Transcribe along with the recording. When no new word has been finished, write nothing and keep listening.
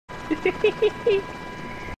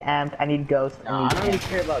And I need ghost. Nah, I don't really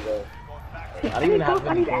care about ghost. I don't even have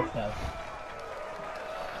any ghost now.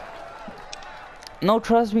 No,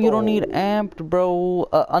 trust me, you don't need amped, bro.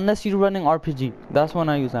 Unless you're running RPG. That's when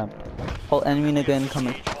I use amped. Oh, enemy nigga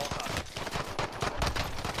incoming.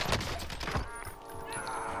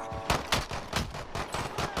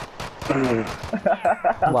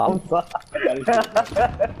 Wow.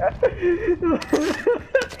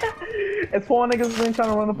 It's 4 niggas been trying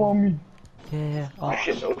to run up on me. Yeah. Oh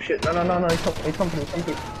shit, oh shit. No, he's coming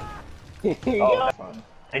through. Oh,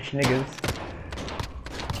 H niggas.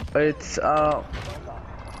 It's,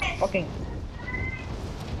 fucking.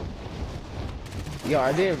 Yo,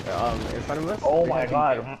 are they in front of us? Oh my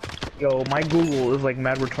god. Yo, my Google is like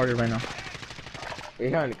mad retarded right now.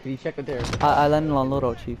 Rehan, can you check if they're... I landed on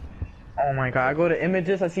loadout, chief. Oh my god, I go to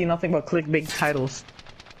images, I see nothing but clickbait titles.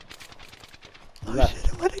 He left.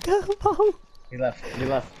 Shit, where'd it go? He left. He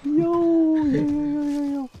left.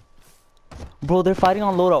 Yo. Bro, they're fighting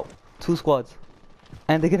on loadout. 2 squads.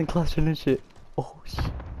 And they're getting clustered and shit. Oh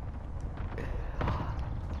shit.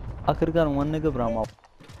 I could've gotten 1 nigga, but I'm out.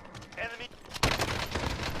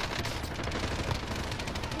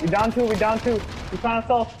 We down 2, we down 2. We trying to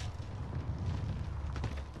solve.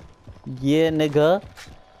 Yeah, nigga.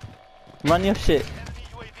 Run your shit. Enemy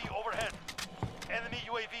UAV overhead. Enemy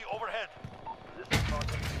UAV overhead. This is not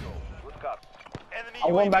good cop. Enemy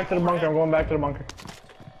I'm going back to the bunker, I'm going back to the bunker.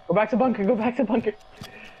 Go back to bunker, go back to bunker.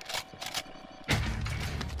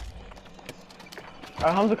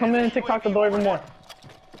 Alright, Hamza, come in and TikTok the door even more.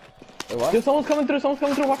 Wait, what? Yo, someone's coming through, watch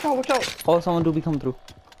out, watch out. Oh, someone do be coming through.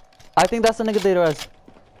 I think that's the nigga they res.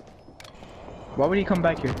 Why would he come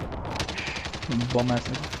back here? Bum ass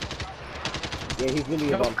nigga. Yeah, he's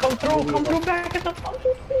really a bum. Come through back at the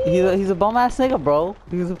bunker. He's a bum ass nigga, bro.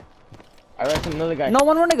 He's a... I read some another guy. No,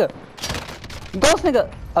 one more nigga. Ghost nigga.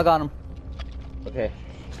 I got him. Okay.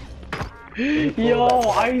 Yo,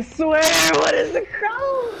 I swear, what is the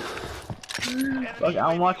crowd? Look,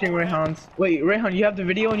 I'm watching Rayhan's. Wait, Rayhan, you have the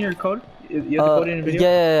video in your code? You have the code in the video?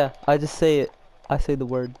 Yeah. I just say it. I say the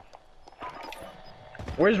word.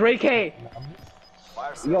 Where's Ray K?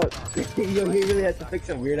 Yo, he really has to fix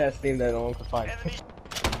some weird ass thing that no one can find.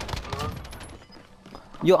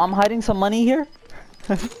 Yo, I'm hiding some money here.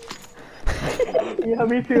 Yeah,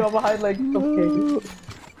 me too. I'm behind like okay.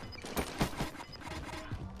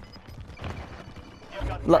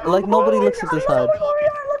 Like nobody looks at this side.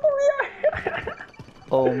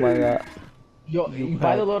 Oh my god. Yo, you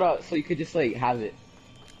buy the loadout so you could just like have it.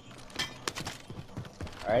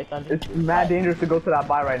 Alright, Thunder? It's mad dangerous to go to that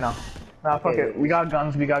buy right now. Nah, fuck it. We got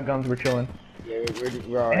guns, we're chilling. Yeah,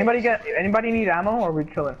 we're alright. Anybody need ammo or we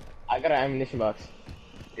chilling? I got an ammunition box.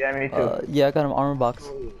 Yeah, me too. Yeah, I got an armor box.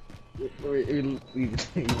 We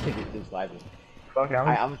just vibing. Okay,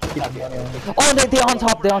 I'm Oh, they're on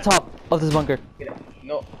top. They're on top of this bunker.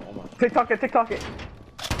 No, hold on. TikTok it.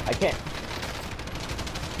 I can't.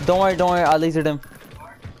 Don't worry. I lasered him.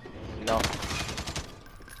 No.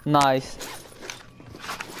 Nice.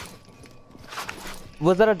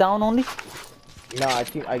 Was that a down only? No, I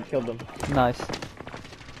think I killed them. Nice.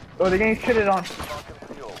 Oh, they're getting shitted on.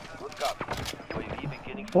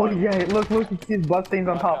 Oh yeah, look, you see his blood stains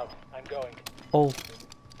on top. I'm going. Oh.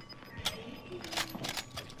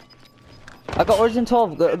 I got Origin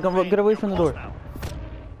 12. Get away from the door.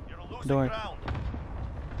 Don't worry.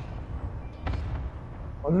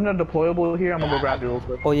 Wasn't there deployable here? I'm gonna go grab it real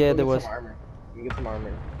quick. Oh yeah, there was. Armor. You get some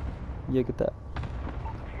armor. Yeah, get that.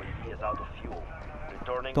 He is out of fuel.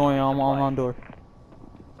 Returning. Don't worry, I'm on door.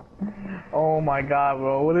 Oh my god,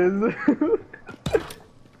 bro, what is this?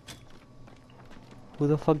 Who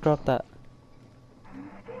the fuck dropped that?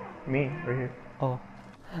 Me, right here. Oh.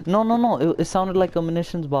 No. It sounded like a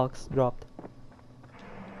munitions box dropped.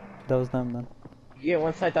 That was them then. You get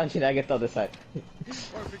one side, don't you? I get the other side.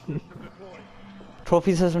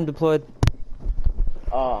 Trophy system deployed.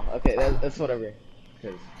 Oh, okay, that's whatever.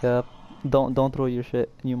 Yep. Don't throw your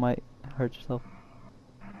shit. You might hurt yourself.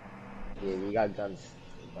 Yeah, we got guns.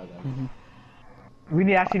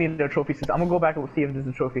 We actually need a trophy system. I'm gonna go back and see if there's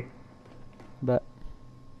a trophy. Bet.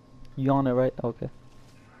 You on it, right? Okay.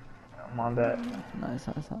 I'm on that. Nice.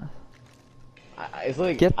 It's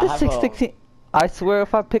like, Get this 616. I swear,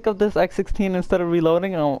 if I pick up this X16 instead of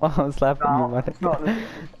reloading, I'm slapping you about it.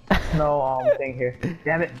 No thing here.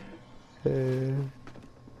 Damn it.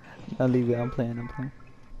 I'll leave it. I'm playing.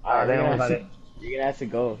 Alright, They don't know about it. You're gonna have to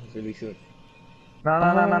go really soon.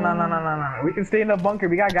 No. We can stay in the bunker.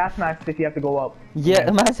 We got gas masks if you have to go up. Yeah,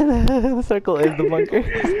 imagine the circle is the bunker.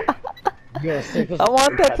 I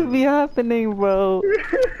want that to be happening, bro.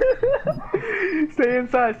 Stay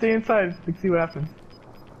inside. Let's see what happens.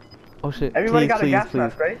 Oh shit. Everybody Please, got a please, gas please.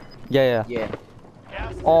 mask, right? Yeah. Yeah.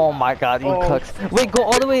 Oh my god, you Oh. cucks. Wait, go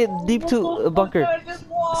all the way deep to bunker.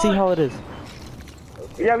 See how it is.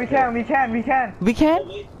 Yeah, we can. We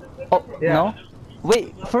can? Oh, Yeah. no?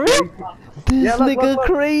 Wait, for real? This Yeah, look, nigga look.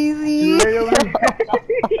 crazy. Right over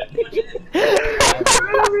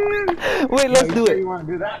Wait, let's do You it. wanna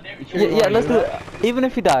do that? Yeah, let's do it. Even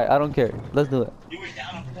if you die, I don't care. Let's do it.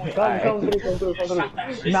 Come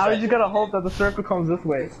through. Now we just gotta hope that the circle comes this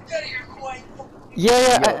way.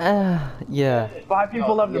 Yeah. 5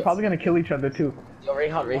 people left. They're yes. probably gonna kill each other too. Yo,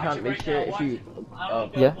 Rayhan, make sure if you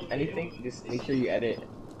Yeah? anything, just make sure you edit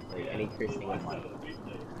like any cursing in mind.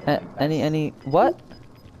 Any what?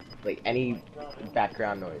 Like any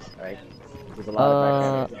background noise, alright? There's a lot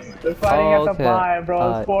of background noise. They're fighting at the okay. buy,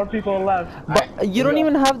 bro. There's 4 people left. But you don't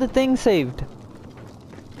even have the thing saved.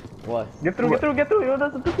 What? Get through. Yo,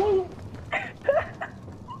 that's the thing.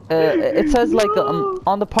 It says like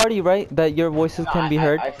on the party, right, that your voices can be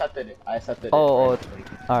heard. I accepted it. Oh,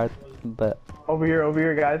 alright, but Over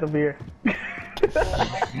here, guys. Over here.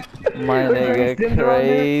 my Is there any nigga stims around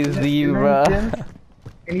there? crazy, Is there bruh.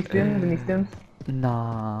 Any stims?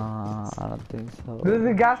 Nah, I don't think so. There's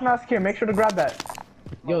a gas mask here. Make sure to grab that.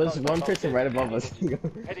 Yo, there's one person right above us.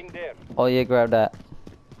 Heading there. Oh yeah, grab that.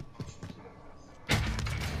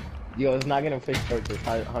 Yo, it's not gonna fix torches.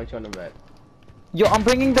 How much you wanna bet? Yo, I'm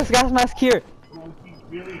bringing this gas mask here.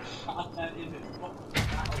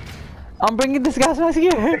 I'm bringing this gas mask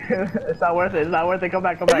here. It's not worth it. Come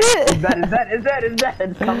back. It's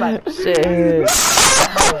dead. Come back. Shit.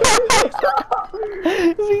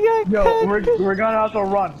 Yo, we're gonna have to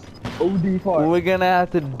run. OD far. We're gonna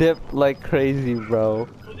have to dip like crazy, bro.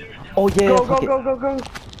 Oh yeah, fuck it. Go.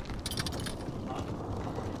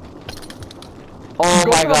 Oh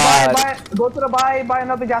my god. Go to the buy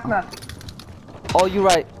another gas mask. Oh, you're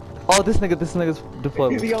right. Oh, this nigga's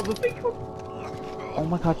deployable. Yo, the thing. Oh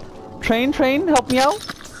my god. Train, help me out.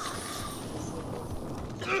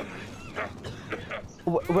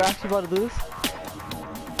 We're actually about to do this?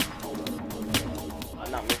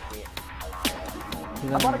 I'm not missing it.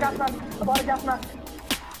 I bought a gas mask.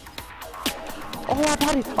 Oh, I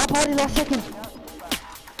bought it last second.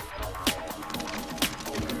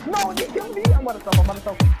 No, they killed me. I'm about to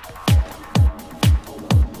stop.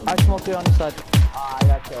 I smoked it on the side. I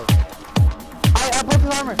got killed. I broke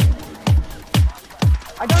his armor.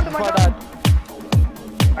 I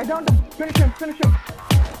downed him. Finish him.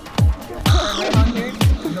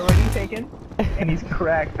 He's already taken. And he's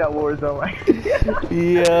cracked that Warzone.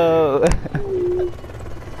 Yo.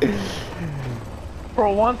 For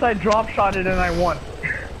once I drop shotted and I won.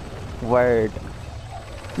 Word.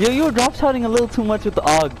 Yo, you were drop shotting a little too much with the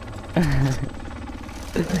AUG.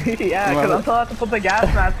 Yeah, because until I had to put the gas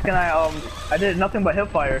mask and I did nothing but hip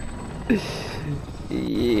fire.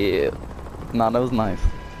 Yeah. Nah, that was nice.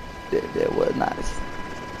 That was nice.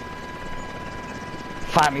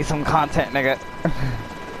 Find me some content, nigga.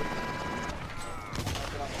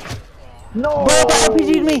 No! Bro, that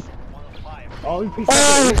RPG'd me! Oh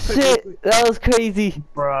Shit! That was crazy.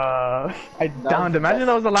 Bruh. I downed him. Imagine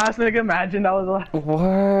that was the last nigga. Imagine that was the last.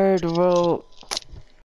 Word, bro.